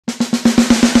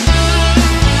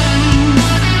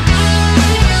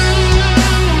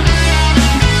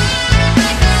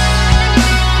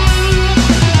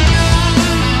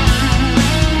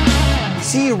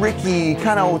Ricky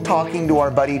kind of talking to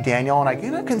our buddy Daniel, and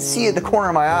I can see at the corner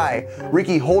of my eye,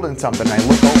 Ricky holding something, and I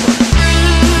look over.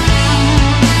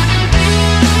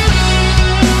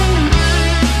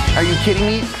 Are you kidding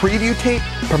me? Preview tape?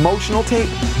 Promotional tape?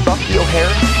 Bucky O'Hare?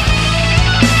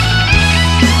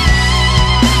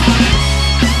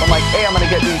 I'm like, hey, I'm gonna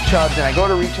get these chubs, and I go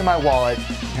to reach in my wallet,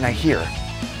 and I hear.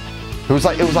 It was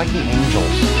like the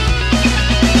angels.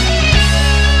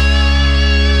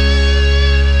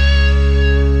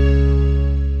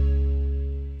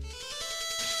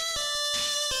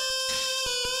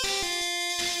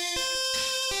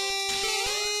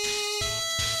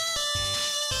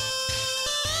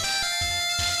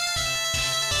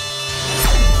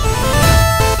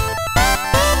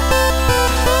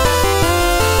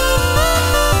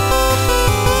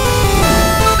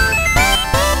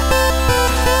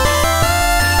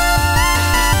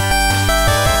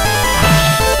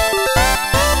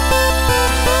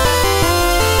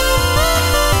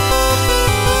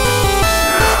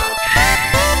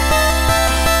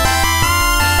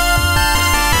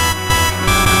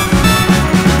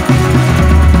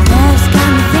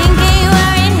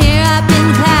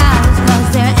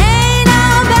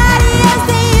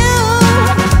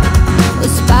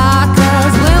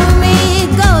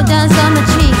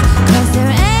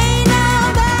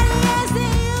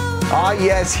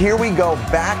 Yes, here we go,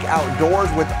 back outdoors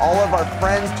with all of our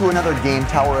friends to another Game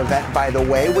Tower event, by the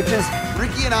way, which is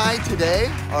Ricky and I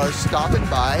today are stopping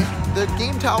by the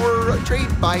Game Tower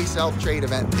buy, sell, trade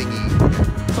event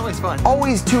thingy. It's always fun.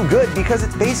 Always too good because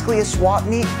it's basically a swap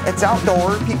meet. It's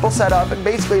outdoor, people set up, and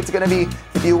basically it's gonna be,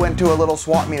 if you went to a little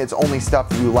swap meet, it's only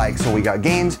stuff you like. So we got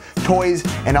games, toys,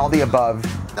 and all the above.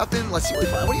 Nothing, let's see what we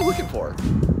find. What are you looking for?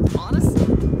 Honestly,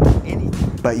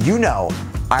 anything. But you know,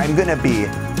 I'm gonna be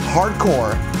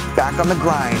hardcore, back on the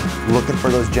grind, looking for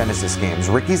those Genesis games.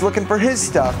 Ricky's looking for his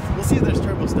stuff. We'll see if there's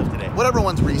turbo stuff today. Whatever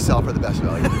one's resell for the best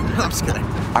value. I'm just kidding.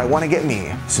 I want to get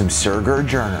me some Surger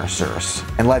Journer, sirs.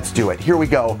 And let's do it. Here we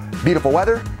go. Beautiful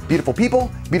weather, beautiful people,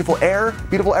 beautiful air,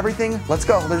 beautiful everything. Let's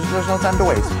go. There's no time to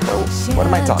waste. So, what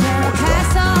am I talking for still?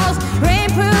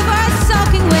 Rainproof or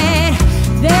soaking wet.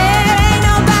 There ain't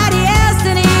nobody else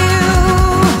than you.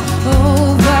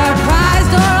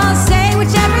 Overpriced or on sale,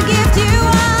 whichever gift you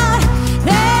want.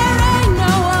 There ain't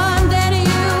no one than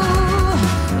you.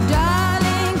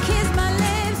 Darling, kiss my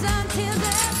lips until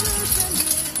they're blue.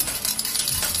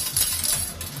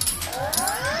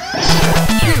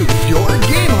 Choose your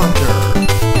game hunter.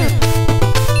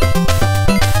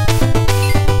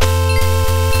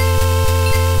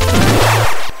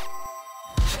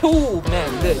 Oh man,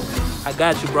 look. I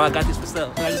got you, bro. I got this for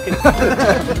sale. No, I'm just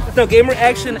kidding. No, Gamer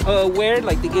Action wear,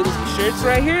 like they gave us these shirts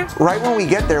right here. Right when we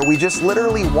get there, we just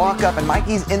literally walk up and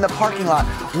Mikey's in the parking lot.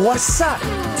 What's up,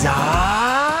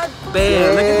 dog?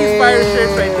 Bam, look at these fire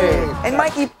shirts right there. And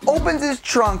Mikey opens his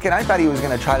trunk, and I thought he was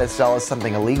gonna try to sell us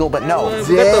something illegal, but no.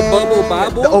 We got the Bubble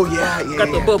Bobble. Oh yeah, yeah.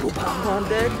 Got the Bubble Bob on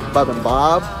deck. Bob and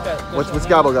Bob. What's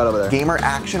Gobble got over there? Gamer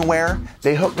Action Wear.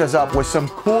 They hooked us up with some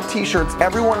cool t-shirts.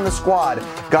 Everyone in the squad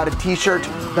got a t-shirt.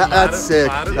 That's sick.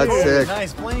 That's sick.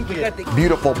 Nice blanket.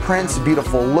 Beautiful prints,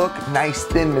 beautiful look, nice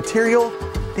thin material.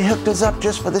 They hooked us up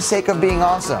just for the sake of being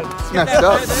awesome. That's messed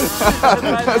up.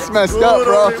 That's messed up,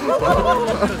 bro.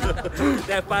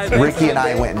 Ricky and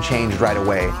I went and changed right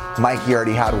away. Mikey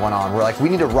already had one on. We're like, we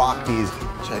need to rock these.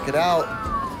 Check it out.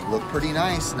 Look pretty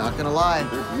nice, not gonna lie.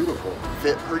 They're beautiful.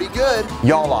 Fit pretty good.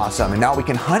 Y'all awesome. And now we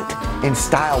can hunt in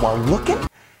style while looking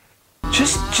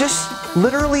just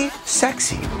literally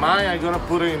sexy. Mine, I'm gonna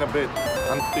put it in a bit.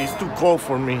 It's too cold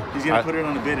for me. He's gonna put it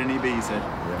on a bid on eBay, you said.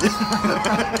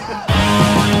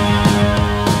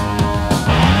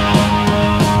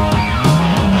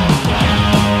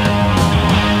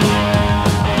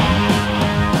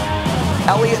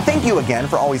 Elliot, thank you again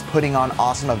for always putting on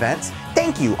awesome events.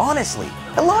 Thank you, honestly.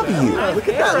 I love you. Look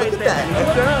at that, look at that.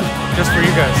 Just for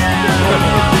you guys.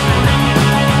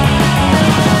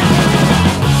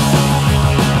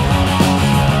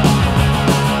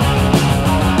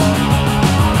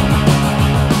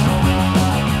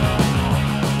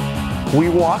 We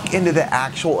walk into the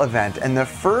actual event, and the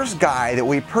first guy that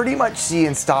we pretty much see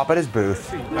and stop at his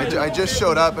booth. I just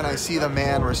showed up and I see the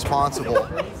man responsible.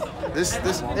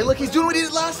 Hey look, he's doing what he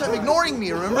did last time, ignoring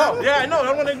me, remember? Oh, yeah, I know, I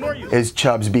don't want to ignore you. Is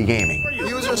Chubbs B Gaming.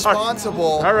 He was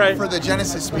responsible for the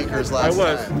Genesis speakers last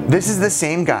time. This is the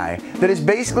same guy that is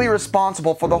basically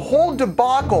responsible for the whole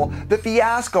debacle, the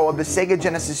fiasco of the Sega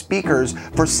Genesis speakers,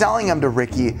 for selling them to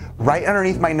Ricky right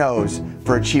underneath my nose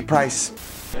for a cheap price.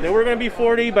 They were gonna be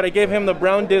 40, but I gave him the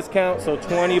brown discount, so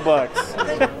 20 bucks.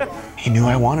 He knew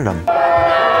I wanted them.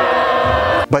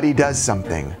 But he does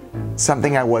something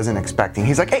I wasn't expecting.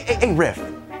 He's like, hey, Riff,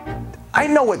 I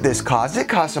know what this cost. It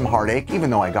cost some heartache, even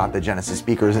though I got the Genesis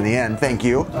speakers in the end. Thank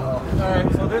you.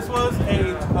 Alright, so this was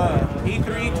a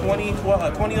E3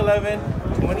 2011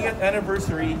 20th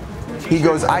anniversary. He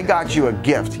goes, I got you a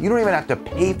gift. You don't even have to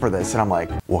pay for this. And I'm like,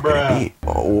 what could it be?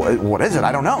 Oh, what is it?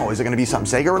 I don't know. Is it going to be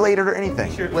something Sega related or anything?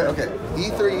 Wait, okay.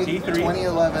 E3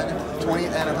 2011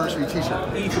 20th anniversary t-shirt.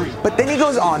 E3. But then he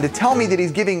goes on to tell me that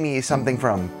he's giving me something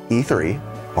from E3.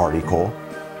 Already cool.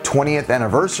 20th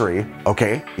anniversary.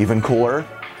 Okay, even cooler.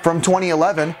 From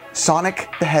 2011, Sonic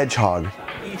the Hedgehog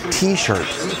t-shirt.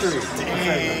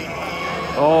 E3.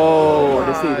 Oh,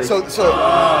 this is So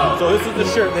So this is the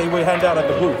shirt they would hand out at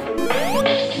the booth.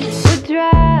 We're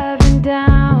driving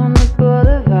down the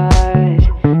boulevard,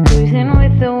 cruising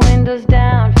with the windows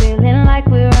down, feeling like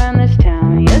we run this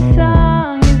town. Your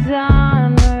song is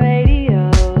on the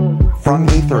radio. From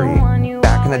E3,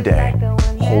 back in the day,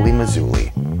 Holy Mazzouli.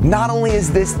 Not only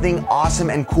is this thing awesome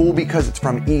and cool because it's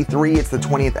from E3, it's the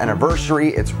 20th anniversary,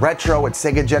 it's retro, it's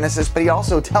Sega Genesis, but he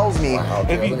also tells me,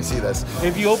 Okay, let me see this.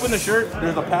 If you open the shirt,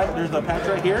 there's a patch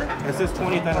right here. It says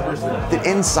 20th anniversary. that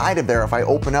inside of there, if I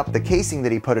open up the casing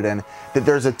that he put it in, that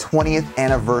there's a 20th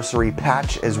anniversary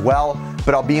patch as well.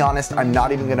 But I'll be honest, I'm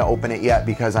not even gonna open it yet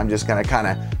because I'm just gonna kind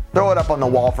of throw it up on the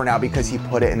wall for now because he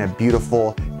put it in a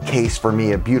beautiful case for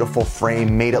me, a beautiful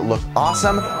frame, made it look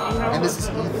awesome. And this is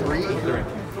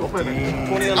E3? Open it.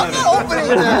 2011. I'm not opening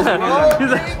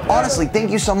this, bro. Honestly, thank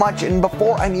you so much. And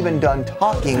before I'm even done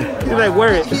talking, He's like,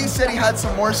 wear it. He said he had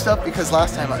some more stuff because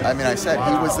last time, I said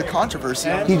he was the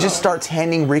controversy. he just starts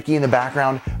handing Ricky in the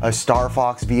background a Star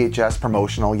Fox VHS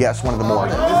promotional. Yes, one of the more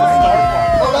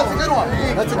Oh, that's a good one.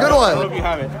 That's a good I hope one. you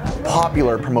have it.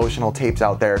 popular promotional tapes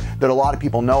out there that a lot of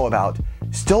people know about.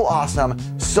 Still awesome,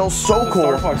 still so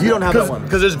cool. You don't have that one.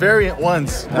 Because there's variant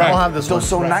ones. I don't have this Still one.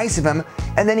 so nice of him.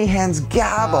 And then he hands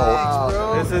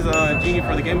Gabbo This is a Genie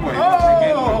for the Game Boy. a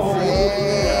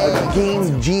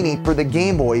Game Genie for the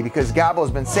Game Boy because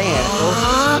Gabbo's been saying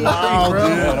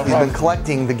he's been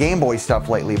collecting the Game Boy stuff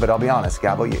lately. But I'll be honest,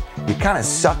 Gabbo, you kind of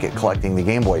suck at collecting the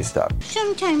Game Boy stuff.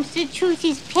 Sometimes the truth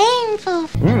is painful.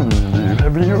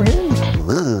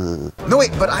 No,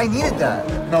 wait, but I needed that.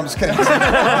 No, I'm just kidding.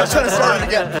 I was trying to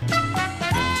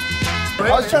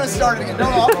start it again. No,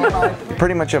 I'll keep mine.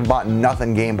 Pretty much have bought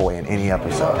nothing Game Boy in any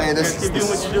episode. Hey, this Keep doing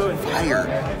what is you're doing. fire.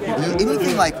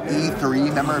 Anything like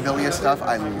E3 memorabilia stuff,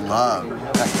 I love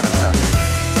that kind of stuff.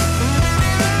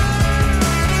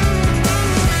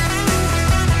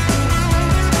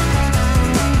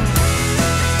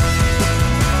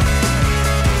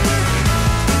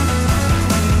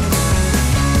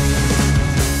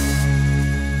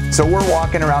 So we're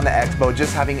walking around the expo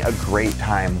just having a great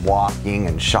time walking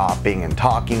and shopping and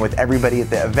talking with everybody at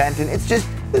the event, and it's just,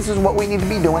 this is what we need to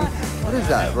be doing. What is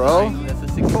that, bro?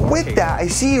 But with that, I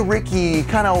see Ricky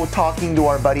kind of talking to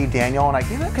our buddy Daniel, and I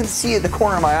can see at the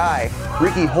corner of my eye,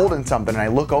 Ricky holding something, and I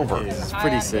look over. It's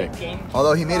pretty sick.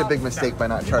 Although he made a big mistake by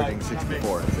not charging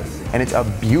 64. And it's a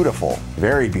beautiful,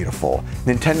 very beautiful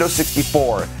Nintendo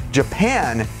 64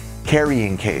 Japan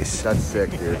carrying case. That's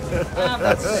sick, dude.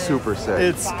 That's super sick.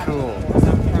 It's cool.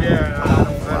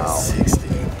 Wow. 60.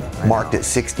 Marked at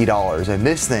 $60, and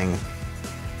this thing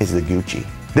is the Gucci.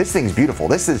 This thing's beautiful.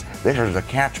 This is a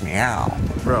catch meow.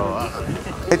 Bro,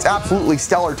 It's absolutely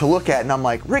stellar to look at, and I'm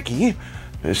like, Ricky,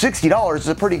 $60 is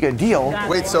a pretty good deal.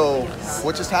 Wait, so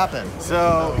what just happened?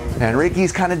 so And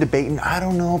Ricky's kind of debating, I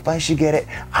don't know if I should get it.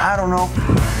 I don't know.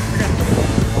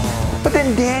 But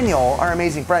then Daniel, our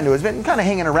amazing friend who has been kind of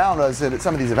hanging around us at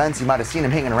some of these events, you might have seen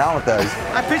him hanging around with us.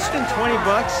 I pitched in $20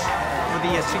 for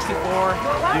the 64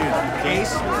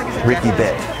 case.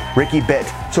 Ricky bit.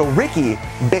 So Ricky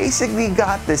basically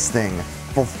got this thing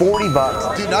for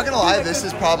 $40. Dude, not gonna lie, this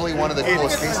is probably one of the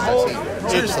coolest cases I've seen.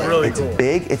 Seriously. really It's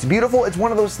big, it's beautiful, it's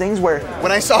one of those things where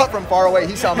When I saw it from far away,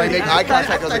 he saw me make eye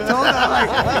contact. I was like, no,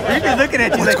 He's been looking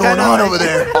at you. what's going on over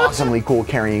there? awesomely cool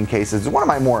carrying cases. It's one of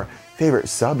my more favorite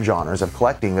subgenres of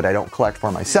collecting that I don't collect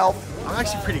for myself. I'm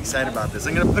actually pretty excited about this.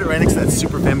 I'm gonna put it right next to that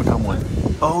Super Famicom one.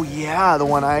 Oh yeah, the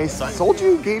one I sold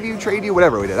you, gave you, traded you,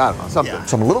 whatever we did, I don't know, something. Yeah.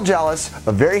 So I'm a little jealous,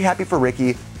 but very happy for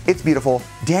Ricky. It's beautiful.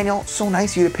 Daniel, so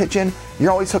nice of you to pitch in. You're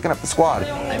always hooking up the squad.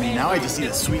 I mean, now I just need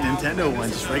a sweet Nintendo one,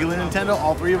 just regular Nintendo,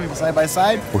 all three of them side by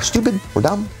side. We're stupid, we're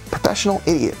dumb, professional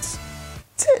idiots.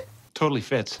 That's it. Totally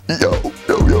fits.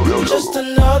 Just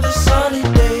another sunny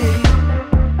day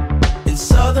in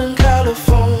Southern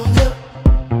California.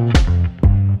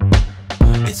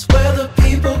 It's where the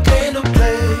people came to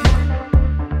play.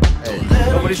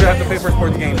 Nobody Somebody's gonna have to pay for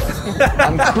sports games.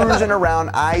 I'm cruising around,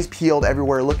 eyes peeled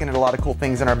everywhere, looking at a lot of cool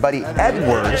things, and our buddy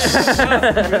Edwards,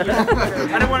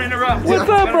 I don't want to interrupt. What's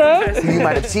up, bro? who you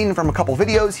might have seen from a couple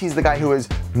videos, he's the guy who is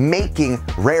making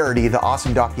Rarity, the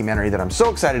awesome documentary that I'm so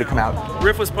excited to come out.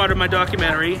 Riff was part of my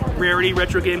documentary, Rarity,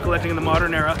 Retro Game Collecting in the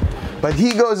Modern Era. But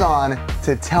he goes on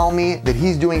to tell me that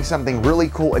he's doing something really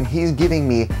cool, and he's giving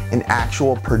me an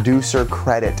actual producer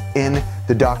credit in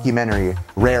the documentary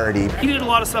Rarity. He did a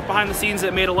lot of stuff behind the scenes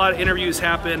that made a lot of interviews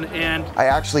happen, and I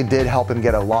actually did help him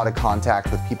get a lot of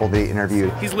contact with people that he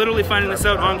interviewed. he's literally finding this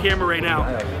out on camera right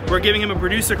now. We're giving him a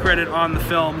producer credit on the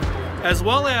film, as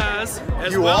well as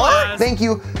Thank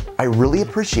you. I really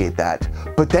appreciate that.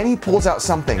 But then he pulls out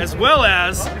something. as well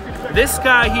as this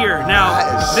guy here.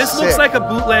 Now, this looks like a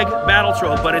bootleg battle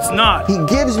troll, but it's not. He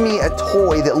gives me a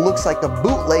toy that looks like a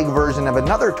bootleg version of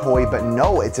another toy, but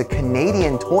no, it's a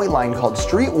Canadian toy line called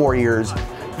Street Warriors.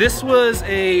 This was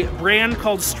a brand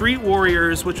called Street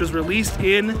Warriors, which was released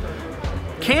in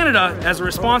Canada as a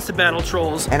response to battle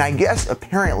trolls. And I guess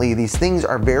apparently these things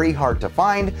are very hard to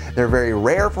find. They're very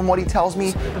rare from what he tells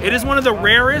me. It is one of the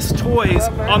rarest toys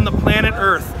on the planet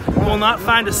Earth. You will not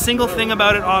find a single thing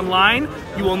about it online.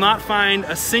 You will not find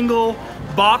a single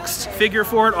boxed figure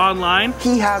for it online.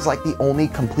 He has like the only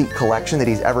complete collection that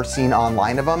he's ever seen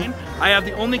online of them. I have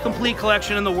the only complete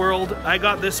collection in the world. I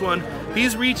got this one.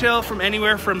 These retail from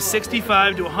anywhere from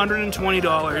 $65 to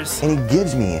 $120. And he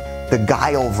gives me the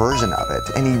Guile version of it.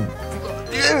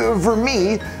 And for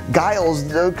me, Guile's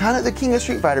kind of the king of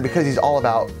Street Fighter because he's all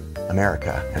about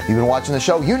America. If you've been watching the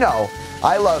show, you know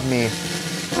I love me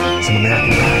some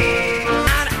American guy.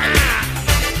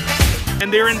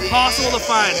 And they're impossible to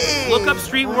find. Look up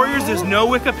Street Warriors, there's no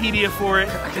Wikipedia for it.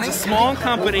 It's a small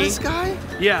company. This guy?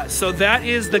 Yeah, so that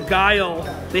is the Guile.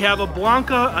 They have a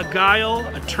Blanca, a Guile,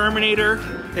 a Terminator,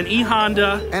 an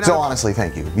E-Honda. So honestly,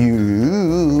 thank you.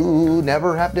 You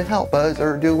never have to help us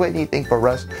or do anything for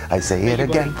us. I say it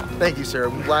again. Thank you, sir.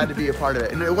 I'm glad to be a part of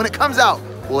it. And when it comes out,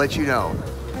 we'll let you know.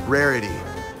 Rarity.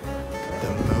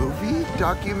 The movie,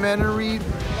 documentary,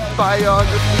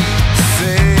 biography.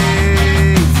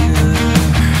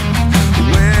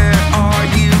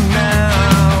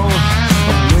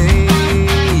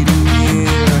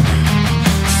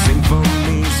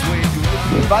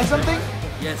 Buy something?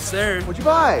 Yes, sir. What'd you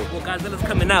buy? Well, Godzilla's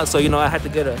coming out, so you know I had to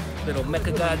get a little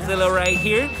Mecha Godzilla right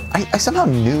here. I somehow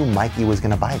knew Mikey was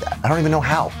gonna buy that. I don't even know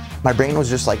how. My brain was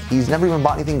just like, he's never even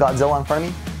bought anything Godzilla in front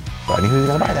of me. So I knew he was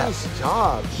gonna buy that. Nice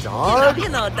job, Sean. You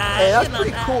know, Dad. Hey, that's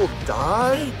pretty cool,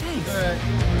 Don. Hey, thanks.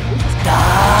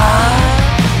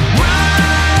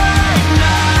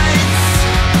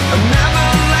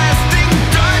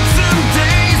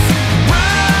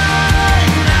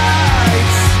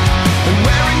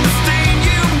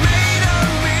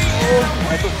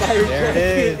 There it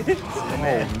is. Oh,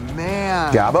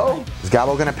 man. Gabo? Is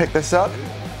Gabo gonna pick this up?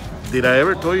 Did I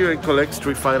ever tell you I collect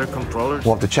Street Fighter controllers?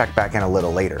 We'll have to check back in a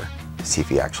little later to see if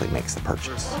he actually makes the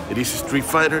purchase. It is a Street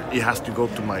Fighter. It has to go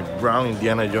to my brown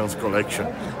Indiana Jones collection.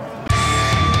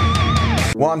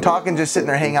 While I'm talking, just sitting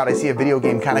there hanging out, I see a video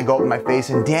game kind of go up in my face,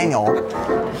 and Daniel,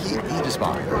 He just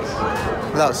bought me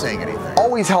this without saying anything.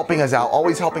 always helping us out,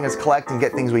 always helping us collect and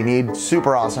get things we need.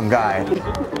 Super awesome guy.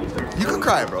 You can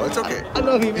cry, bro. It's okay. I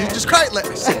love you, man. You just cry.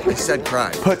 I said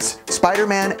cry. Puts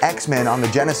Spider-Man, X-Men on the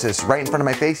Genesis right in front of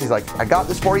my face. He's like, I got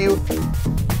this for you.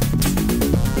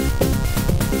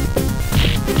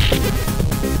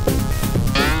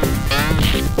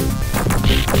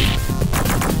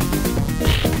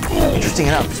 Interesting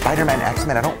enough, Spider-Man,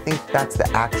 X-Men, I don't think that's the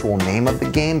actual name of the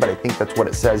game, but I think that's what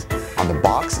it says on the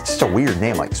box. It's just a weird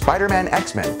name, like Spider-Man,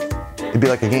 X-Men. It'd be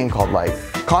like a game called like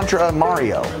Contra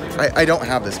Mario. I don't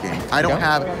have this game. I don't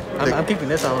have. I'm keeping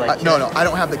this on like. No, I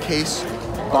don't have the case,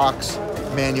 box,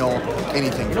 manual,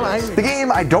 anything. You know, I The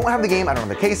game, I don't have the game, I don't have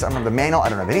the case, I don't have the manual, I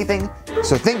don't have anything.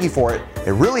 So thank you for it.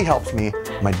 It really helps me.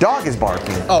 My dog is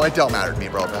barking. Oh, it don't matter to me,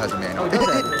 bro, if it has a manual. It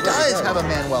does have a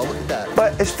manual. Look at that.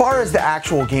 But as far as the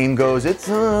actual game goes, it's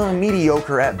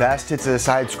mediocre at best. It's a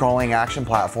side-scrolling action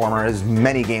platformer, as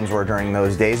many games were during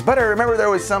those days. But I remember there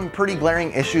was some pretty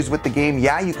glaring issues with the game.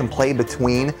 Yeah, you can play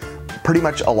between pretty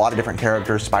much a lot of different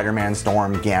characters, Spider-Man,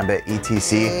 Storm, Gambit,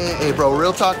 etc. Hey, bro,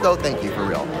 real talk though, thank you for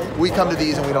real. We come to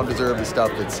these and we don't deserve the stuff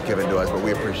that's given to us, but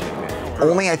we appreciate it.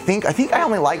 I think I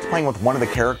only liked playing with one of the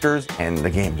characters, and the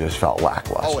game just felt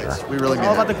lackluster. Always, we really mean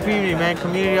all about that. the community, man.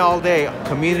 Community all day.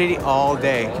 Community all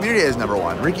day. Community is number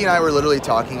one. Ricky and I were literally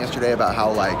talking yesterday about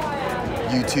how like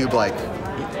YouTube, like,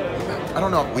 I don't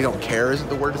know if we don't care isn't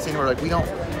the word to say, we're like, we don't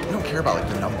we don't care about like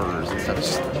the numbers and stuff.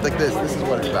 It's just like this. This is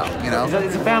what it's about, you know?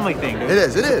 It's a family thing, dude. It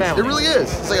is. It is. It really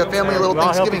is. It's like a family little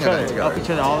Thanksgiving event together. Help each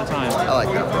other all the time. I like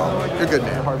that, bro. You're good,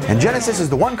 man. And Genesis is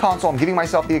the one console I'm giving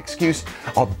myself the excuse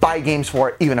I'll buy games for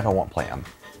it even if I won't play them.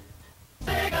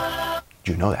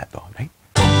 You know that though, right?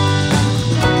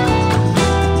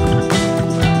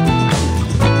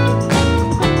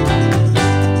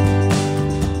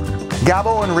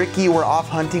 Gabo and Ricky were off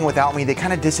hunting without me. They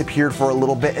kind of disappeared for a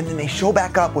little bit, and then they show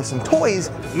back up with some toys.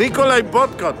 Nikolai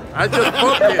Buttcut. I just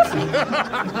bought this.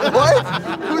 What?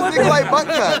 Who's Nikolai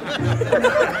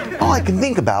Buttcut? All I can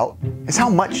think about is how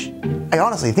much I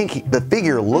honestly think the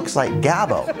figure looks like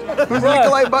Gabo. Who's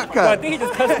Nikolai Buttcut? Well, I think he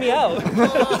just cussed me out.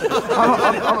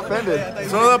 I'm offended.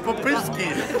 Soda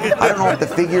Popinski. I don't know if the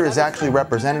figure is actually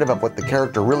representative of what the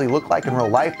character really looked like in real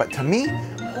life, but to me,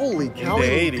 holy cow, the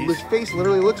 80s. His face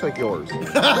literally looks like yours.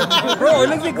 Bro, it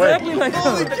looks exactly like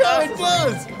Holy cow, it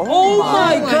does. Oh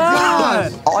my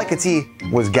god! all I could see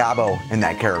was Gabo in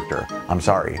that character. I'm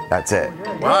sorry, that's it.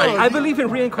 Why? I believe in I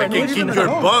can reincarnation. kick your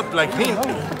butt like him.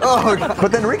 Oh, God.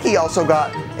 But then Ricky also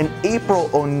got an April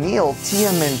O'Neil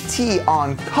TMNT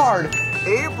on card.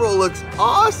 April looks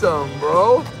awesome,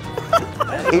 bro.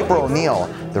 April O'Neil,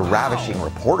 the ravishing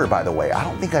reporter, by the way. I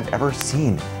don't think I've ever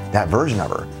seen that version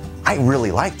of her. I really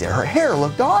liked it. Her hair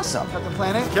looked awesome. Captain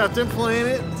Planet? Captain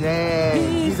Planet.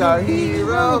 Dang, he's our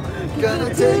hero.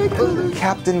 Gonna take a look.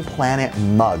 Captain Planet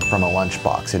mug from a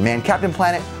lunchbox. And man, Captain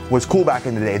Planet was cool back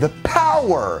in the day. The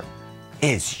power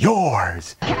is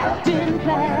yours. Captain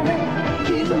Planet,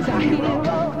 he's our hero.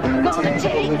 Gonna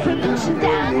take pollution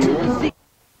down to the sea.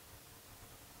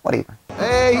 Whatever.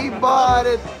 Hey, he bought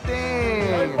a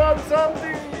thing. Bought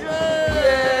something.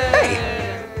 Hey,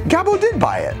 Gabo did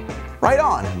buy it. Right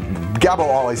on. Gabo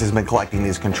always has been collecting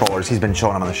these controllers. He's been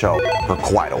showing them on the show for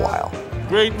quite a while.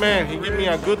 Great man. He gave me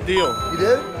a good deal. You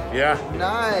did? Yeah.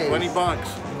 Nice. 20 bucks.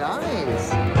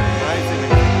 Nice.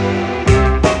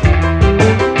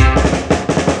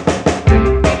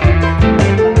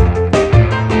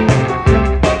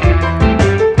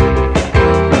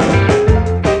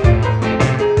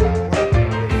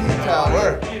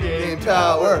 Game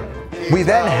Tower. We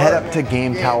then head up to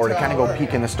Game Tower to kind of go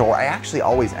peek in the store. I actually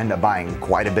always end up buying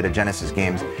quite a bit of Genesis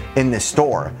games in this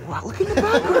store. Wow, look at the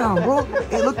background, bro.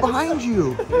 Hey, look behind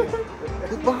you.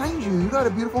 Look behind you. You got a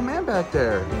beautiful man back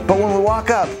there. But when we walk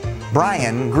up,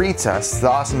 Brian greets us, the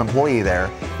awesome employee there.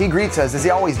 He greets us, as he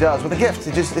always does, with a gift.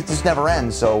 It just never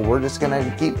ends. So we're just gonna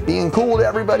keep being cool to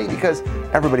everybody because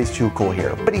everybody's too cool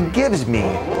here. But he gives me.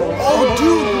 Oh, dude,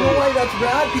 you know why that's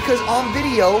rad? Because on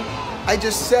video, I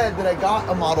just said that I got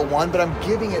a Model 1, but I'm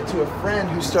giving it to a friend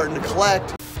who's starting to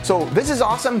collect. So this is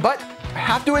awesome, but I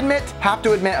have to admit,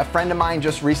 a friend of mine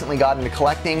just recently got into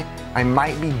collecting. I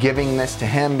might be giving this to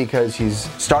him because he's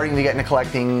starting to get into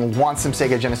collecting, wants some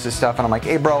Sega Genesis stuff, and I'm like,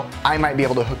 hey bro, I might be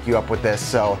able to hook you up with this.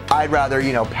 So I'd rather,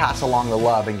 you know, pass along the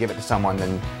love and give it to someone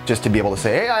than just to be able to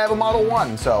say, hey, I have a Model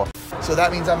 1. So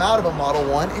that means I'm out of a Model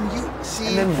 1, and you see.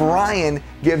 And then Brian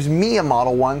gives me a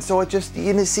Model 1, so it just,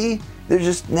 you know, see, there's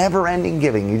just never-ending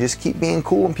giving. You just keep being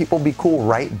cool, and people be cool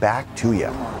right back to you.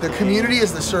 The community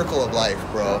is the circle of life,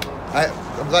 bro.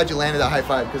 I'm glad you landed that high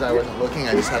five because I wasn't looking.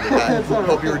 I just had the guy.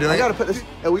 Hope you were doing it. I gotta put this.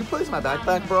 Hey, will you put this in my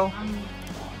backpack, bro?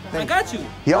 I got you.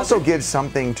 He also gives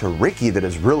something to Ricky that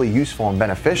is really useful and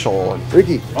beneficial.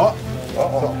 Ricky.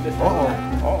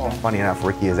 Funny enough,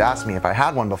 Ricky has asked me if I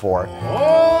had one before.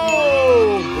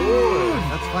 Oh, good.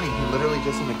 That's funny. He literally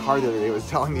just in the car the other day was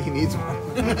telling me he needs one.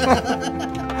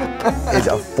 It's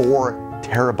a 4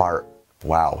 terabyte.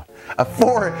 Wow. A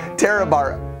 4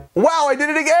 terabyte. Wow, I did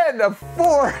it again! A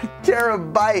 4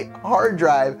 terabyte hard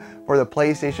drive for the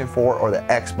PlayStation 4 or the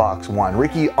Xbox One.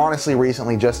 Ricky honestly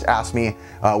recently just asked me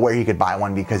where he could buy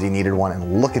one because he needed one,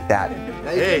 and look at that.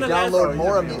 Now you can download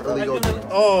more illegal.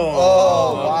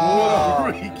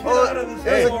 Wow.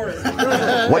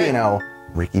 What do you know?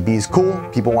 Ricky B's cool.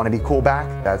 People want to be cool back.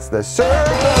 That's the circle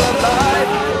of life.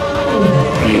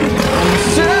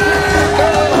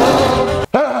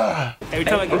 Every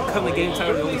time I come to Game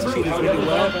Tower, they always treat us really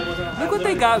well. Look what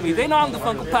they got me. They know I'm the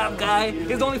Funko Pop guy.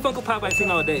 It's the only Funko Pop I've seen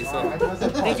all day, so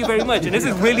thank you very much. And this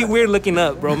is really weird looking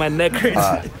up, bro. My neck hurts.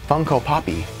 Funko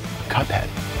Poppy, Cuphead.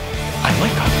 I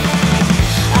like Cuphead.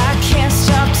 I can't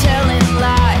stop telling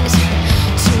lies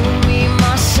to me,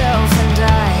 myself, and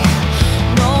I.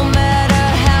 No matter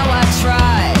how I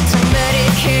try to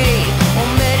medicate or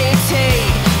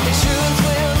meditate, the truth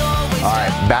will always. All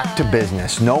right, back to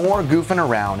business. No more goofing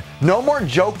around. No more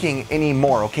joking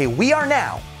anymore, okay? We are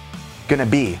now gonna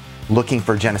be looking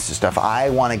for Genesis stuff. I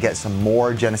wanna get some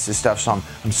more Genesis stuff, so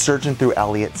I'm searching through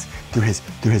Elliot's through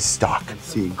his stock. Let's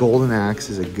see, Golden Axe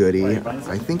is a goodie.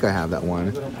 I think I have that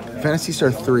one. Phantasy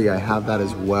Star 3, I have that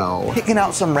as well. Picking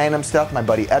out some random stuff. My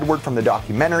buddy Edward from the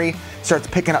documentary starts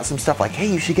picking out some stuff like, hey,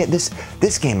 you should get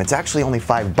this game. It's actually only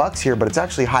 $5 here, but it's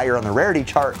actually higher on the rarity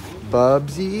chart.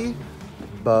 Bubsy,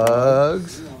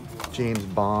 Bugs, James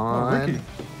Bond,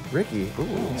 Ricky.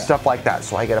 Ooh. Stuff like that,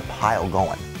 so I get a pile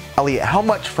going. Elliot, how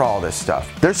much for all this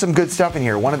stuff? There's some good stuff in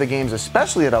here. One of the games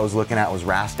especially that I was looking at was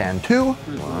Rastan 2.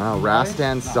 Wow,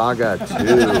 Rastan Saga 2.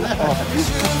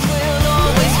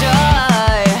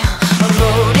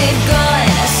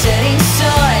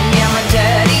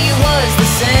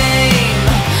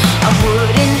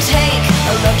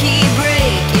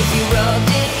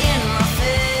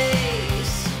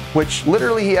 Which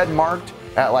literally he had marked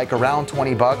at like around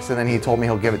 $20, and then he told me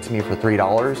he'll give it to me for $3.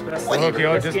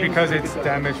 Okay, just because it's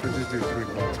damaged, we'll just do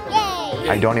 $3.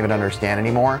 I don't even understand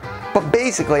anymore. But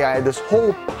basically, I had this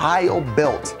whole pile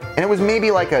built, and it was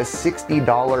maybe like a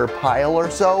 $60 pile or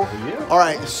so. Yeah. All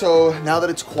right, so now that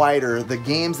it's quieter, the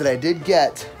games that I did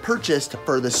get purchased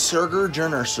for the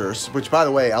Cerritos, which by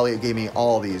the way, Elliot gave me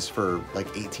all these for like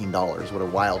 $18. What a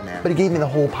wild man. But he gave me the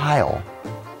whole pile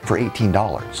for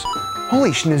 $18.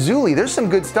 Holy schnizzuli, there's some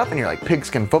good stuff in here, like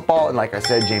Pigskin Football, and like I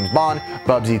said, James Bond,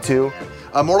 Bubsy 2.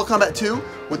 Mortal Kombat 2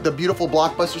 with the beautiful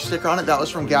Blockbuster sticker on it. That was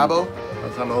from Gabo.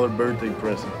 That's another birthday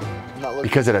present.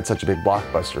 Because it had such a big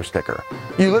Blockbuster sticker.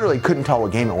 You literally couldn't tell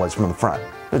what game it was from the front.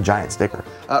 A giant sticker.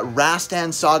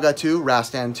 Rastan Saga 2,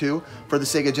 Rastan 2 for the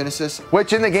Sega Genesis.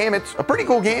 Which in the game, it's a pretty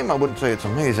cool game. I wouldn't say it's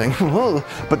amazing,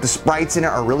 but the sprites in it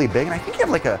are really big, and I think you have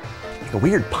like a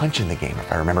weird punch in the game,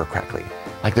 if I remember correctly.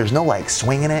 Like there's no like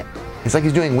swing in it. It's like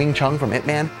he's doing Wing Chun from Ip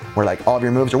Man, where like all of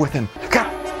your moves are with him.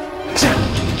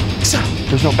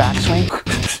 There's no backswing.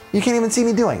 You can't even see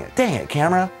me doing it. Dang it,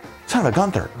 camera. Son of a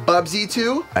Gunther. Bubsy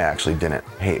 2. I actually didn't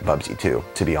hate Bubsy 2,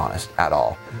 to be honest, at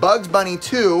all. Bugs Bunny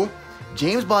 2.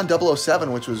 James Bond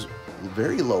 007, which was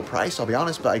very low price, I'll be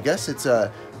honest, but I guess it's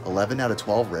a 11 out of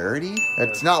 12 rarity.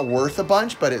 It's not worth a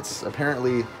bunch, but it's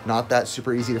apparently not that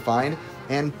super easy to find.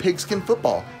 And Pigskin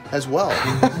Football as well.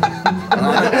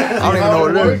 I don't even know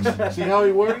what it is. See how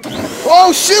he works?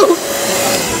 Oh, shoot!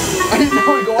 I didn't know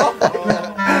it would go off like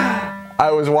that.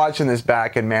 I was watching this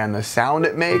back, and man, the sound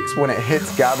it makes when it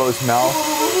hits Gabo's mouth.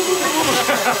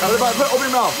 What about, open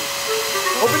your mouth.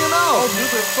 Open your mouth.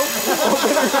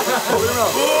 Open your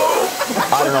mouth.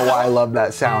 I don't know why I love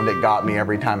that sound. It got me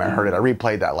every time I heard it. I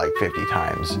replayed that like 50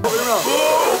 times. Open your mouth.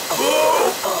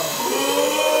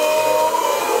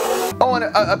 Oh, and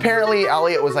apparently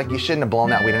Elliot was like, you shouldn't have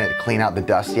blown that. We didn't clean out the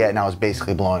dust yet, and I was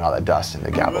basically blowing all that dust into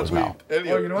Gabo's mouth. Oh,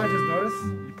 you know what I just noticed?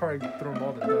 You probably threw him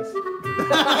all the dust.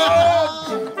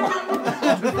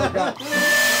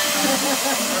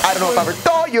 I don't know if I ever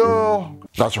told you.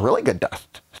 That's really good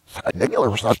dust.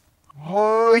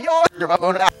 Oh, you're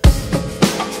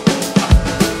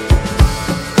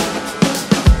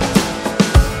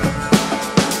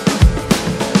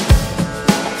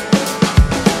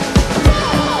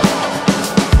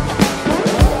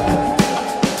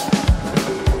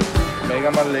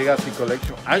Legacy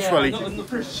collection. Actually,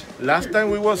 last time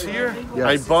we was here,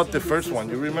 I bought the first one.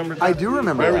 You remember that? I do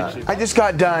remember that. I just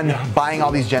got done buying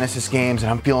all these Genesis games,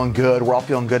 and I'm feeling good. We're all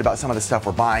feeling good about some of the stuff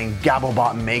we're buying. Gabo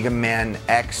bought Mega Man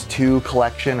X2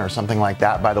 collection or something like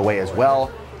that, by the way, as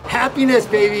well. Happiness,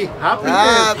 baby. Happiness.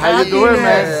 How you doing,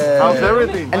 man? How's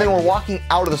everything? And then we're walking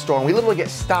out of the store, and we literally get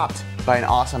stopped by an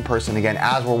awesome person again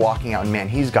as we're walking out, and man,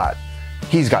 he's got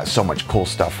so much cool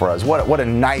stuff for us. What a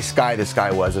nice guy this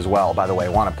guy was as well, by the way. I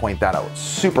want to point that out.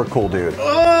 Super cool dude.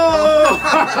 Oh!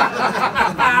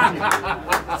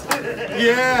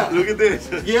 Yeah. Look at this.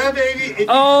 Yeah, baby.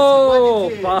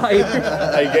 Fire.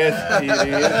 I guess it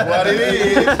is what it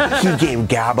is. He gave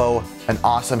Gabo an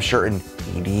awesome shirt, and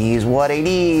it is what it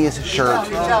is shirt.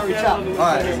 Reach out. All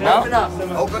right. Open up.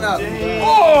 Open up.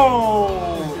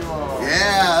 Oh!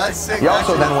 Yeah, that's sick. He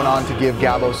also then went on to give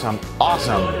Gabo some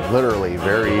awesome, literally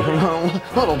very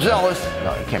little jealous.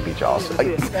 No, you can't be jealous.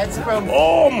 That's from.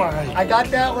 Oh my! I got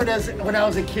that when I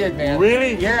was a kid, man.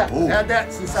 Really? Yeah. Ooh. Had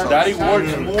that since I was. Daddy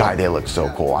works. Guy, they look so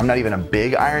cool. I'm not even a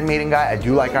big Iron Maiden guy. I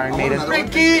do like Iron Maiden.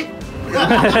 Ricky. But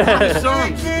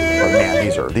man,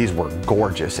 these were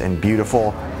gorgeous and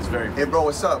beautiful. Hey, bro,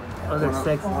 what's up? Oh, that's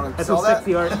sexy. That's some some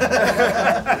sexy art.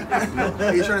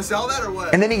 Are you trying to sell that or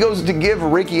what? And then he goes to give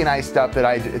Ricky and I stuff that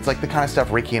it's like the kind of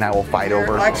stuff Ricky and I will fight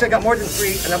over. Actually, I got more than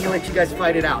 3, and I'm gonna let you guys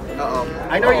fight it out. Uh-oh.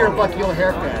 I know you're a Bucky Old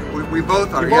Hair fan. We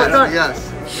both are. You both are?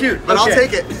 Yes. Shoot. But okay. I'll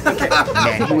take it. Okay.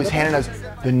 Man, he was handing us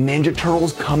the Ninja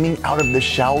Turtles Coming Out of the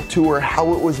Shell tour,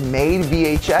 how it was made,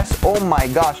 VHS. Oh my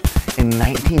gosh, in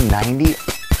 1990.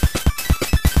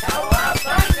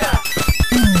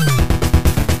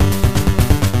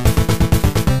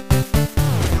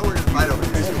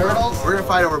 We're gonna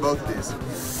fight over both of these.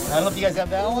 I don't know if you guys have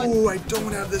that one. Oh, I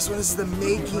don't have this one. This is the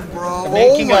making, bro.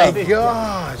 Making oh my of.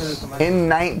 gosh. In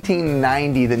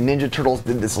 1990, the Ninja Turtles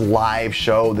did this live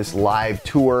show, this live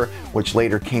tour, which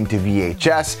later came to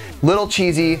VHS. Little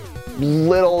cheesy,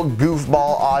 little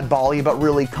goofball, oddball-y, but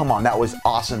really, come on, that was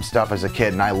awesome stuff as a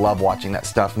kid, and I love watching that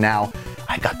stuff now.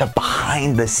 I got the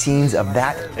behind the scenes of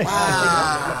that.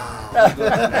 Wow.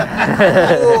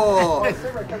 Cool.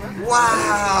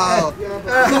 Wow.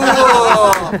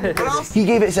 Cool. He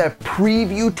gave us a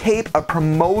preview tape, a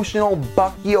promotional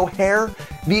Bucky O'Hare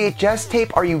VHS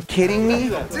tape. Are you kidding me?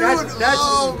 Dude,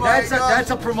 that's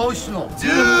a promotional.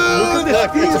 Dude, look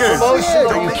at this. It's promotional.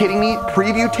 Are you kidding me?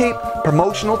 Preview tape,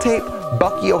 promotional tape,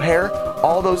 Bucky O'Hare,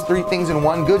 all those three things in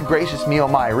one. Good gracious me, oh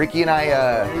my. Ricky and I,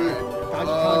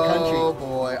 Oh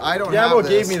boy, I don't have this. Gabo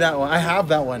gave me that one. I have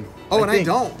that one. Oh, and I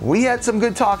don't. We had some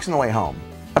good talks on the way home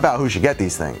about who should get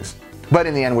these things. But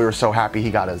in the end, we were so happy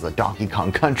he got us a Donkey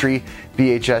Kong Country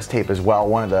VHS tape as well.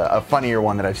 One of a funnier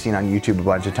one that I've seen on YouTube a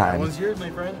bunch of times. That one's yours,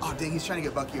 my friend. Oh, dang, he's trying to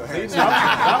get Bucky O'Hare.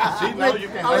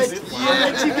 I'll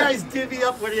let you guys divvy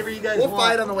up whatever you guys want. We'll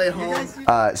fight on the way home.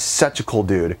 Such a cool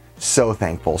dude. So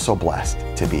thankful, so blessed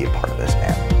to be a part of this,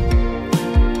 man.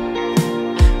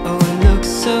 Oh, it looks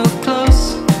so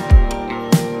close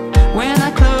when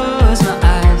I close my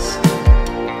eyes.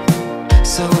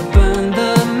 So I burn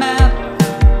the map,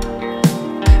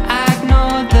 I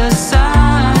ignore the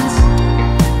signs.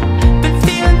 Been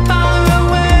feeling farther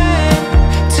away,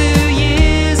 2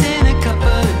 years in a couple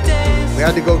of days. We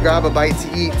had to go grab a bite to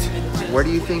eat. Where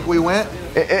do you think we went?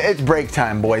 It's break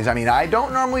time, boys. I mean, I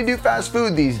don't normally do fast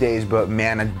food these days, but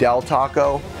man, a Del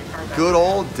Taco. Good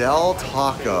old Del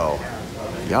Taco.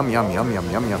 Yum, yum, yum, yum,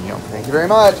 yum, yum, yum. Thank you very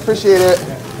much, appreciate it.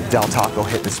 Del Taco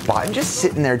hit the spot and just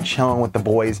sitting there chilling with the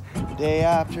boys. Day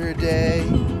after day,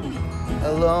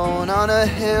 alone on a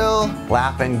hill.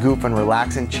 Laughing, goofing,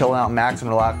 relaxing, chilling out, maxing,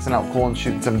 relaxing out cool and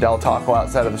shooting some Del Taco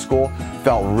outside of the school.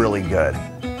 Felt really good.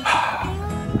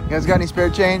 You guys got any spare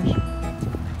change?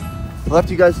 I left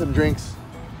you guys some drinks.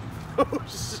 Oh,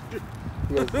 shit.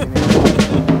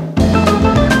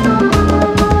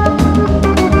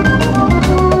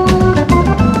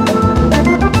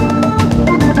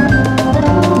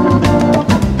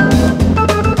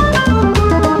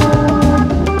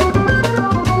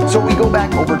 So we go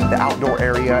back over to the outdoor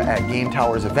area at Game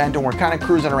Tower's event and we're kind of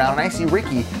cruising around and I see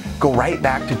Ricky go right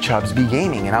back to Chubb's B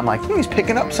Gaming and I'm like, he's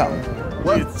picking up something.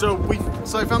 What? So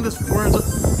I found this Worms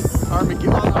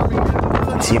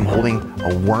Armageddon. See him holding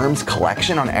a Worms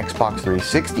collection on Xbox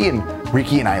 360 and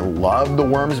Ricky and I love the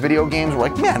Worms video games. We're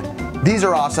like, man, these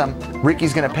are awesome.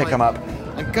 Ricky's gonna pick them up.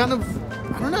 I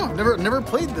don't know, I've never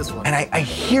played this one. And I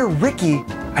hear Ricky,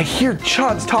 I hear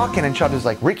Chubbs talking and Chubbs is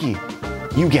like, Ricky,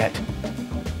 you get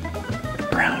the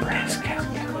brown discount.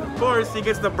 Of course, he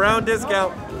gets the brown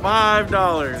discount,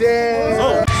 $5.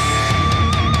 Damn.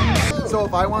 So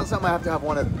if I want something, I have to have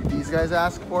one of these guys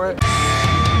ask for it?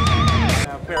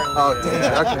 Oh,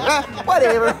 damn. Okay.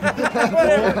 Whatever.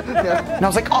 Yeah. And I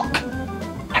was like, oh,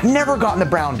 I've never gotten the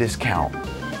brown discount.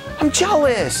 I'm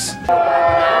jealous.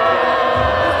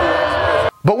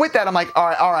 But with that, I'm like,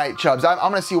 all right, Chubbs, I'm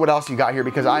gonna see what else you got here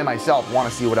because I myself want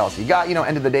to see what else you got. You know,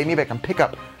 end of the day, maybe I can pick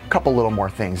up a couple little more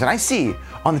things. And I see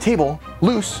on the table,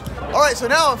 loose. All right, so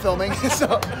now I'm filming.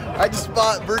 So I just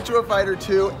bought Virtua Fighter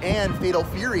 2 and Fatal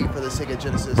Fury for the Sega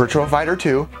Genesis. Virtua Fighter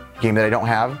 2, game that I don't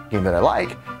have, game that I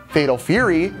like. Fatal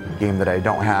Fury, game that I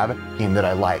don't have, game that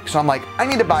I like. So I'm like, I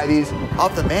need to buy these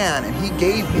off the man, and he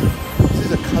gave me. This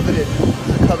is a coveted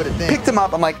thing. Picked him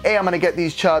up. I'm like, hey, I'm gonna get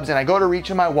these Chubbs, and I go to reach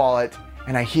in my wallet,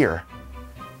 and I hear.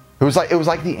 It was like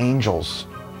the angels.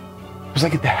 It was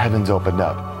like the heavens opened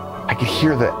up. I could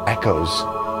hear the echoes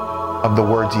of the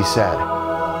words he said.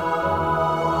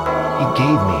 He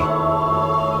gave me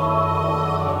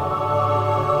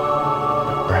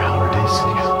the brown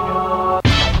discount.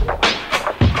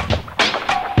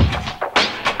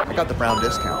 I got the brown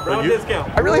discount. Brown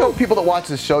discount. I really hope people that watch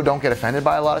this show don't get offended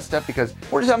by a lot of stuff because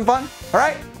we're just having fun, all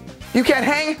right? You can't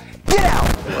hang, get out!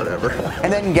 Whatever.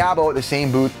 And then Gabo at the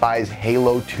same booth buys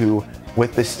Halo 2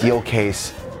 with the steel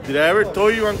case. Did I ever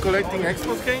tell you I'm collecting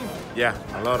Xbox games? Yeah,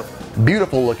 a lot of them.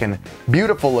 Beautiful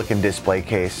looking display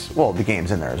case. Well, the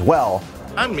game's in there as well.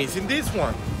 I'm missing this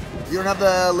one. You don't have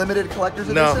the limited collector's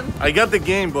edition? No, I got the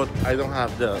game, but I don't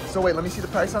have the... So wait, let me see the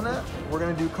price on that. We're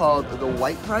gonna do called the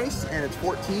white price, and it's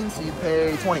 14, so you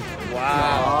pay 20.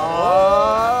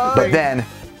 Wow. But then,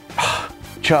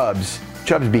 Chubbs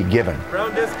be given.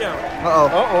 Brown discount.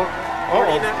 Uh-oh.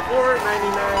 $4.99.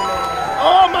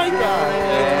 Oh my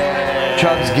God.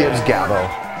 Chubbs gives Gabo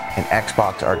an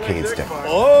Xbox arcade stick.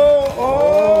 Oh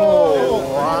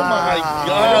my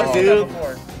God, dude.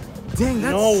 Dang,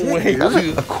 that's No sick, way. dude.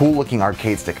 That's a cool looking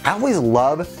arcade stick. I always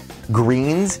love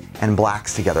greens and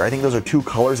blacks together. I think those are two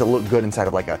colors that look good inside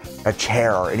of like a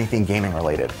chair or anything gaming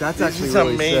related. That's actually This is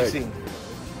really amazing. sick.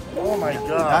 Oh my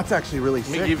God. That's actually really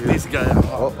Let me sick. give dude. this guy a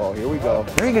hug. Oh, here we go.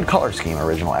 Very good color scheme,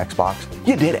 original Xbox.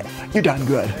 You did it. You done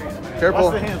good. Careful.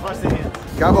 Watch the hands, watch the hands.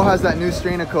 Gabo has that new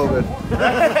strain of COVID.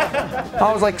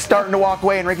 I was like starting to walk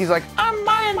away and Ricky's like, I'm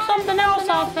buying something else,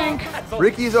 I think.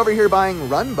 Ricky's over here buying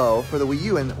Runbow for the Wii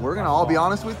U, and we're gonna all be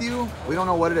honest with you, we don't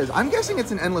know what it is. I'm guessing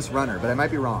it's an endless runner, but I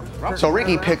might be wrong. so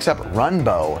Ricky picks up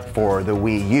Runbow for the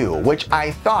Wii U, which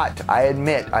I thought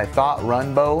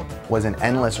Runbow was an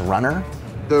endless runner.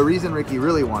 The reason Ricky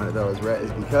really wanted it though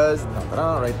is because,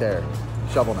 right there,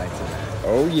 Shovel Knight's in there.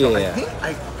 Oh So I think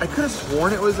I could have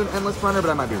sworn it was an endless runner,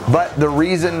 but I might be wrong. But the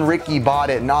reason Ricky bought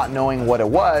it not knowing what it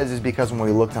was is because when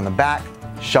we looked on the back,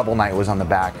 Shovel Knight was on the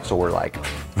back, so we're like,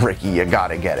 Ricky, you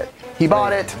gotta get it. He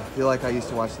bought it. I feel like I used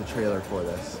to watch the trailer for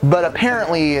this. But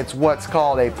apparently it's what's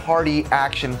called a party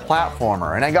action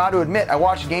platformer. And I got to admit, I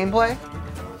watched gameplay,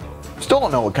 still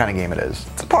don't know what kind of game it is.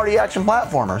 It's a party action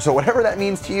platformer, so whatever that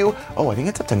means to you, oh, I think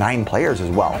it's up to 9 players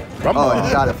as well. Oh, and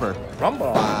you got it for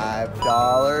Rumble.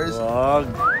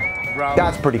 $5.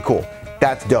 That's pretty cool.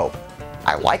 That's dope.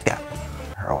 I like that.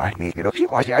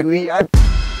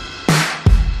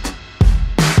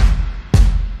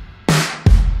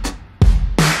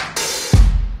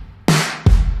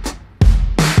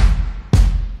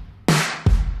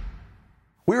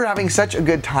 We were having such a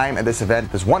good time at this event,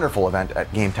 this wonderful event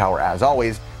at Game Tower as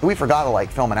always, that we forgot to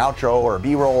like film an outro or a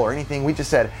B-roll or anything. We just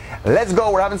said, let's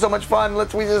go, we're having so much fun.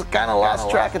 We just kind of lost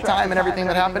track of time and everything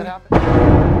that happened.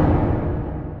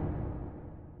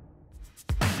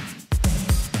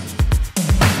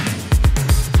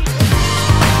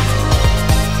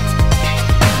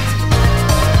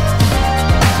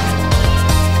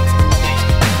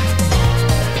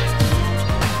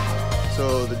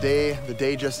 The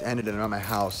day just ended and I'm at my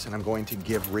house and I'm going to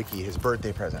give Ricky his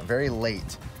birthday present. Very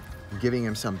late. I'm giving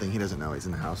him something he doesn't know he's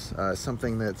in the house.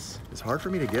 Something it's hard for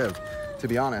me to give, to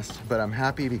be honest, but I'm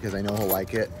happy because I know he'll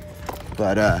like it.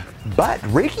 But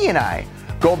Ricky and I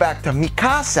go back to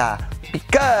Mikasa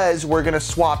because we're gonna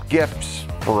swap gifts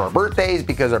for our birthdays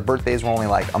because our birthdays were only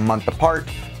like a month apart.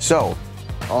 So,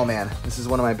 oh man, this is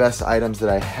one of my best items that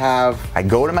I have. I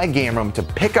go to my game room to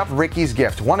pick up Ricky's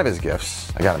gift, one of his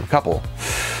gifts. I got him a couple.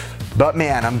 But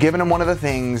man, I'm giving him one of the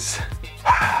things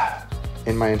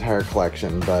in my entire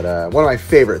collection, but one of my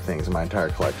favorite things in my entire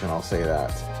collection, I'll say that.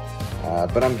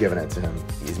 But I'm giving it to him.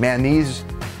 Man, these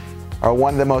are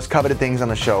one of the most coveted things on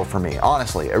the show for me.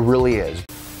 Honestly, it really is.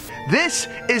 This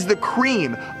is the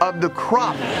cream of the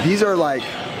crop. These are like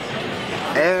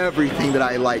everything that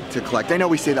I like to collect. I know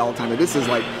we say that all the time, but this is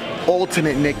like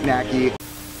ultimate knick-knacky.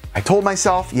 I told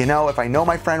myself, you know, if I know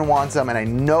my friend wants them and I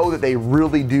know that they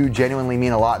really do genuinely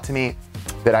mean a lot to me,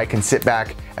 that I can sit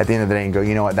back at the end of the day and go,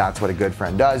 you know what, that's what a good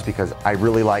friend does because I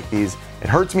really like these. It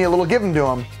hurts me a little giving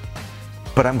them to him,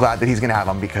 but I'm glad that he's gonna have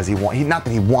them because not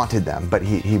that he wanted them, but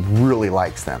he really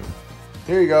likes them.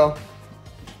 Here you go.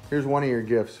 Here's one of your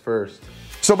gifts first.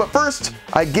 So, but first,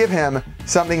 I give him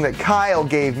something that Kyle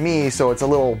gave me, so it's a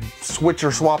little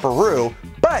switcher-swapperoo.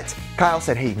 But Kyle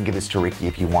said, hey, you can give this to Ricky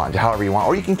if you want, however you want,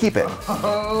 or you can keep it.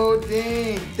 Oh,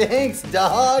 dang. Thanks,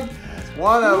 dog. It's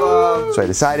one of them. So I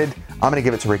decided I'm gonna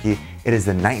give it to Ricky. It is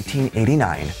the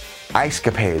 1989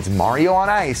 Icecapades Mario on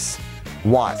Ice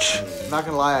watch. I'm not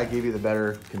gonna lie, I gave you the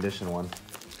better condition one.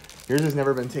 Yours has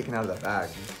never been taken out of that bag.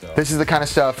 So. This is the kind of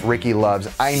stuff Ricky loves.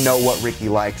 I know what Ricky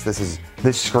likes. This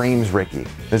screams Ricky.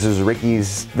 This is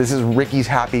Ricky's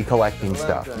happy collecting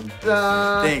stuff.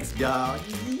 Thanks, dog.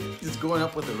 Just going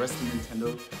up with the rest of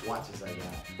Nintendo watches I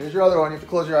got. Here's your other one. You have to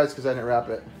close your eyes because I didn't wrap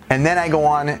it. And then I go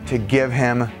on to give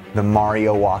him the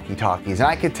Mario walkie-talkies. And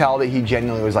I could tell that he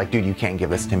genuinely was like, dude, you can't give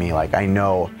this to me. Like, I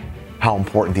know how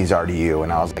important these are to you.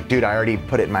 And I was like, dude, I already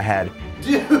put it in my head.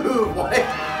 Dude, what?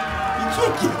 You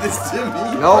can't give this to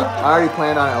me. Nope, I already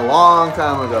planned on it a long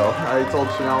time ago. I already told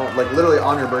Chanel, like literally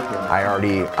on your birthday. I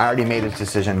already made this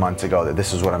decision months ago that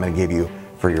this is what I'm gonna give you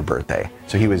for your birthday.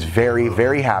 So he was very,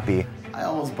 very happy. I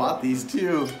almost bought these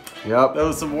too. Yep. That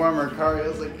was some warmer car. I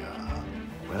was like, ah.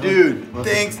 Dude,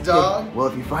 thanks, dog. Well,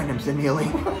 if you find him, send me a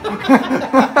link.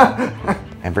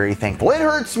 I'm very thankful. It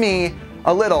hurts me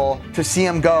a little to see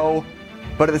him go,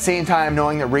 but at the same time,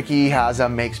 knowing that Ricky has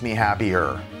them makes me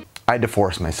happier. I had to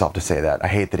force myself to say that. I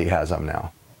hate that he has them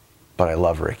now, but I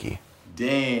love Ricky.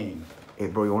 Dang. Hey,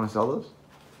 bro, you want to sell those?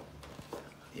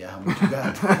 Yeah, how much you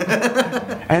got?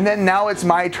 And then now it's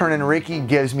my turn, and Ricky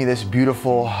gives me this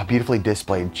beautifully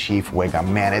displayed Chief wig.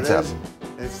 Man, it's this.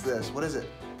 What is it?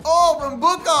 Oh, from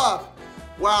Book Off.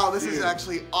 Wow, this is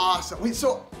actually awesome. Wait,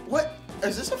 so What?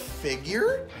 Is this a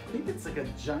figure? I think it's like a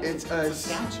giant. It's a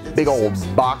statue. Big old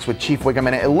box with Chief Wiggum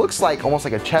in it. It looks like almost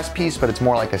like a chess piece, but it's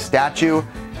more like a statue.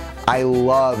 I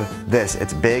love this.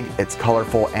 It's big, it's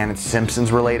colorful, and it's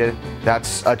Simpsons related.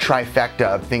 That's a trifecta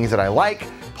of things that I like.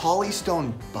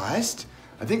 Polystone bust?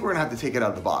 I think we're gonna have to take it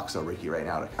out of the box though, Ricky, right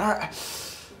now. All right.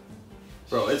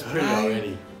 Bro, it's pretty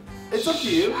already. It's up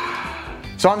to you.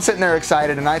 So I'm sitting there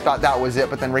excited, and I thought that was it,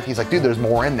 but then Ricky's like, dude, there's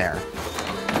more in there.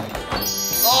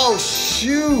 Oh,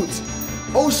 shoot.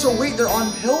 Oh, so wait, they're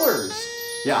on pillars.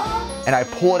 Yeah. And I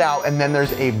pull it out, and then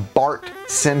there's a Bart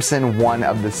Simpson one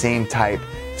of the same type,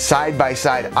 side by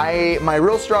side. My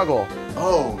real struggle.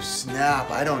 Oh,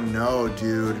 snap. I don't know,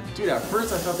 dude. Dude, at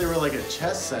first I thought they were like a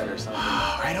chess set or something.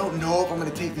 I don't know if I'm gonna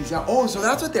take these out. Oh, so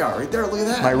that's what they are right there. Look at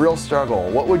that. My real struggle.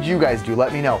 What would you guys do?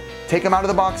 Let me know. Take them out of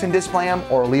the box and display them,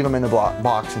 or leave them in the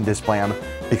box and display them,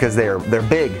 because they're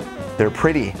big, they're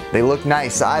pretty, they look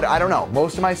nice. I don't know.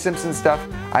 Most of my Simpsons stuff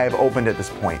I have opened at this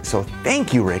point, so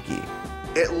thank you, Ricky.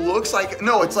 It looks like,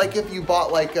 no, it's like if you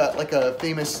bought like a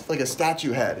famous, like a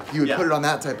statue head. You would put it on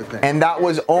that type of thing. And that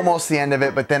was almost the end of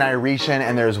it, but then I reach in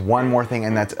and there's one more thing,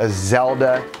 and that's a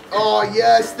Zelda. Oh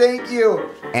yes, thank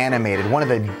you. Animated, one of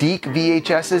the Deke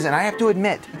VHSs, and I have to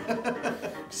admit.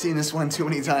 Seen this one too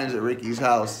many times at Ricky's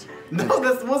house. No,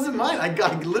 that wasn't mine. I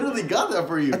literally got that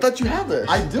for you. I thought you had this.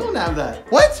 I don't have that.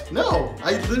 What? No,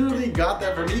 I literally got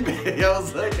that from eBay. I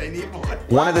was like, I need one.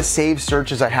 One of the saved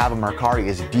searches I have on Mercari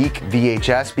is Deke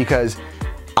VHS, because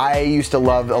I used to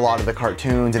love a lot of the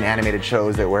cartoons and animated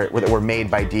shows that were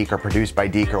made by Deke or produced by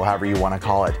Deke, or however you want to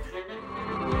call it.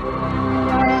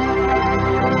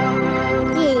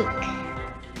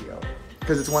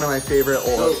 Because it's one of my favorite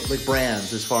old like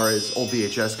brands as far as old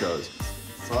VHS goes.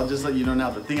 So I'll just let you know now,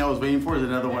 the thing I was waiting for is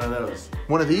another one of those.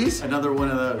 One of these? Another one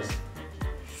of those.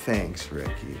 Thanks,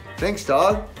 Ricky. Thanks,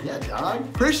 dog. Yeah, dog.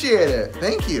 Appreciate it.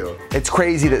 Thank you. It's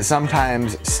crazy that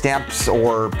sometimes stamps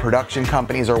or production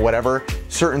companies or whatever,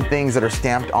 certain things that are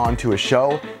stamped onto a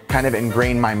show kind of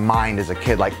ingrained my mind as a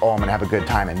kid, like, oh, I'm gonna have a good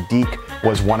time, and Deke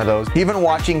was one of those. Even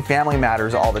watching Family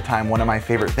Matters all the time, one of my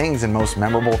favorite things and most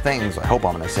memorable things, I hope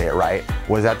I'm gonna say it right,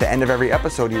 was at the end of every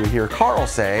episode you would hear Carl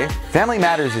say, Family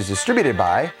Matters is distributed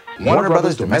by Warner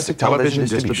Brothers Domestic Television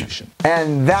Distribution.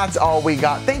 And that's all we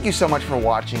got. Thank you so much for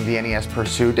watching the NES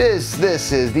Pursuit.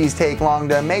 These take long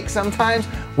to make sometimes.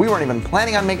 We weren't even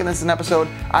planning on making this an episode.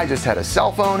 I just had a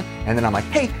cell phone, and then I'm like,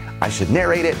 hey, I should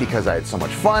narrate it because I had so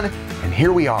much fun, and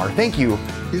here we are. Thank you.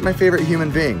 He's my favorite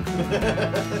human being.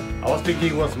 I was thinking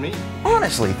it was me.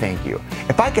 Honestly, thank you.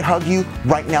 If I could hug you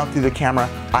right now through the camera,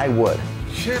 I would.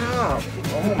 Shut up.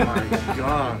 Oh my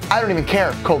God. I don't even care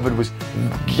if COVID was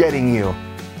getting you.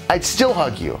 I'd still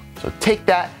hug you. So take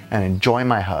that and enjoy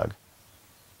my hug.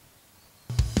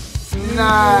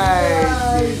 Nice.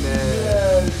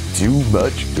 Too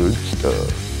much good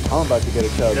stuff. I'm about to get a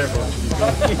chug.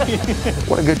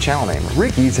 What a good channel name.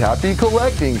 Ricky's Happy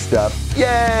Collecting Stuff.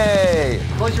 Yay!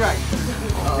 Close your eyes.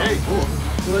 Hey, cool.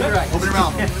 Close your eyes. Open your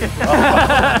mouth.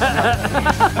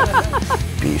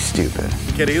 Be stupid.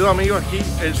 Querido amigo, aquí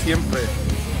él siempre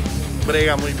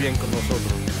brega muy bien con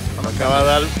nosotros. Nos acaba de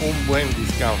dar un buen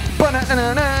discount. Turn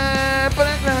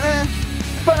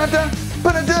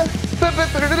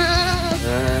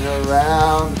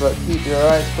around, but keep your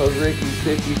eyes closed. Ricky's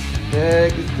 50.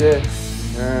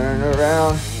 Turn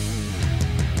around.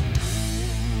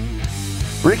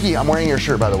 Ricky, I'm wearing your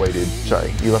shirt, by the way, dude.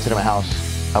 Sorry, you left it in my house.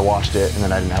 I washed it, and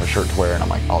then I didn't have a shirt to wear, and I'm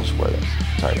like, I'll just wear this.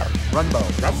 Sorry about it. Rambo.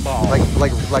 Rambo.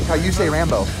 Like how you say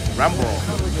Rambo. Rambo.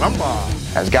 Rambo.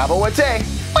 As Gabo would say,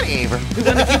 whatever. We're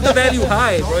gonna keep the value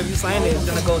high, bro. If you sign it, it's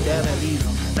gonna go down at least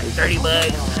like 30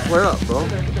 bucks. Square up, bro.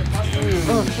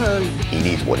 He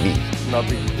needs what he needs.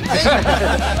 Nothing.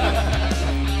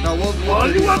 No, What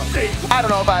do you want to say? I don't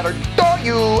know if I ever told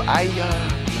you.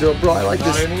 Bro, I like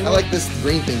this. I like this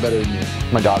green thing better than you.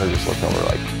 My daughter just looked over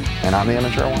like, and I'm the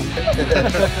immature one.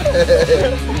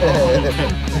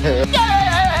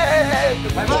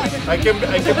 I can be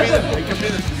the.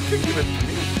 Give it to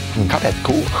me. Cuphead's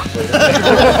cool.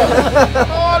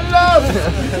 Oh no!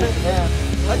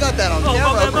 I got that on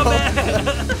camera, bro. My bad.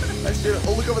 I should.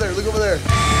 Oh, look over there. Look over there.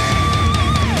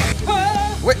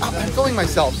 Wait, I'm filming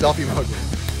myself. Selfie mode.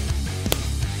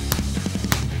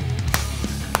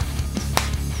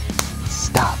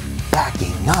 Stop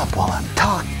backing up while I'm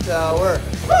talking. Tower.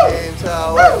 Game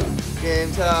tower.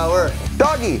 Game tower.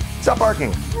 Doggy, stop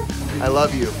barking. I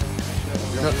love you.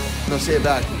 No, say it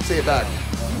back. Say it back.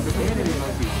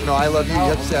 No, I love you. You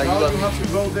have to say I love you.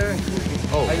 To go there.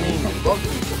 Oh. I mean,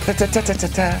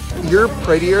 Ta-ta-ta-ta-ta. You're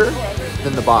prettier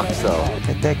than the box, though.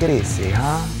 Take it easy,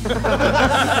 huh?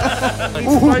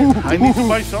 I need to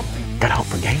buy something. Gotta hope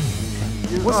for games.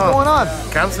 What's going on?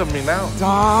 Cancel me now.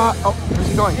 Oh, where's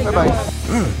he going? Bye-bye.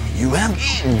 You have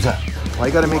games. Why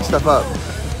you gotta make stuff up?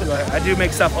 I do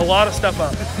make stuff, a lot of stuff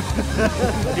up.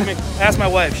 Ask my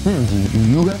wife. Do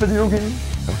you have video game?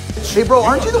 Hey, bro,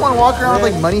 aren't you the one walking around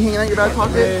with like money hanging out your back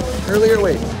pocket earlier?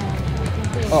 Wait.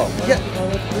 Oh, yeah.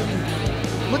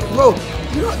 Look, bro,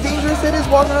 you know how dangerous it is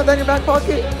walking around with that in your back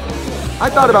pocket? I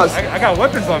thought about it. I got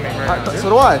weapons on me, right? So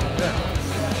do I.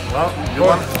 Well, you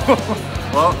want?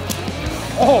 Well.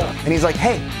 Oh. And he's like,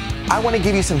 hey, I want to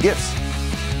give you some gifts.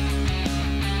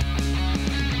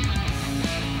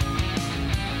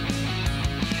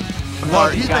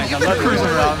 Mark, you've been cruising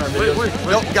around.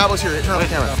 Nope, Gabo's here. Turn on the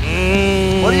camera.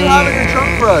 What do you have in your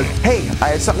trunk for us? Hey, I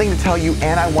have something to tell you,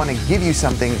 and I want to give you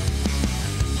something.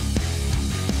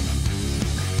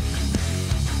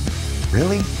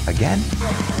 Really? Again?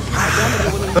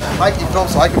 Mikey, film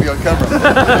so I can be on camera.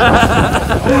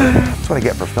 That's what I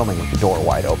get for filming with the door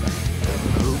wide open.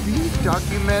 Movies,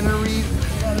 documentaries,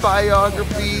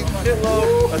 biographies.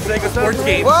 A Sega sports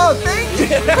game. Whoa, thank you.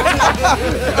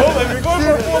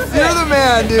 You're the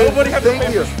man, dude.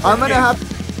 Thank you. I'm gonna have.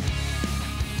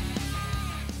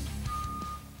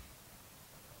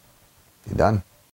 You done?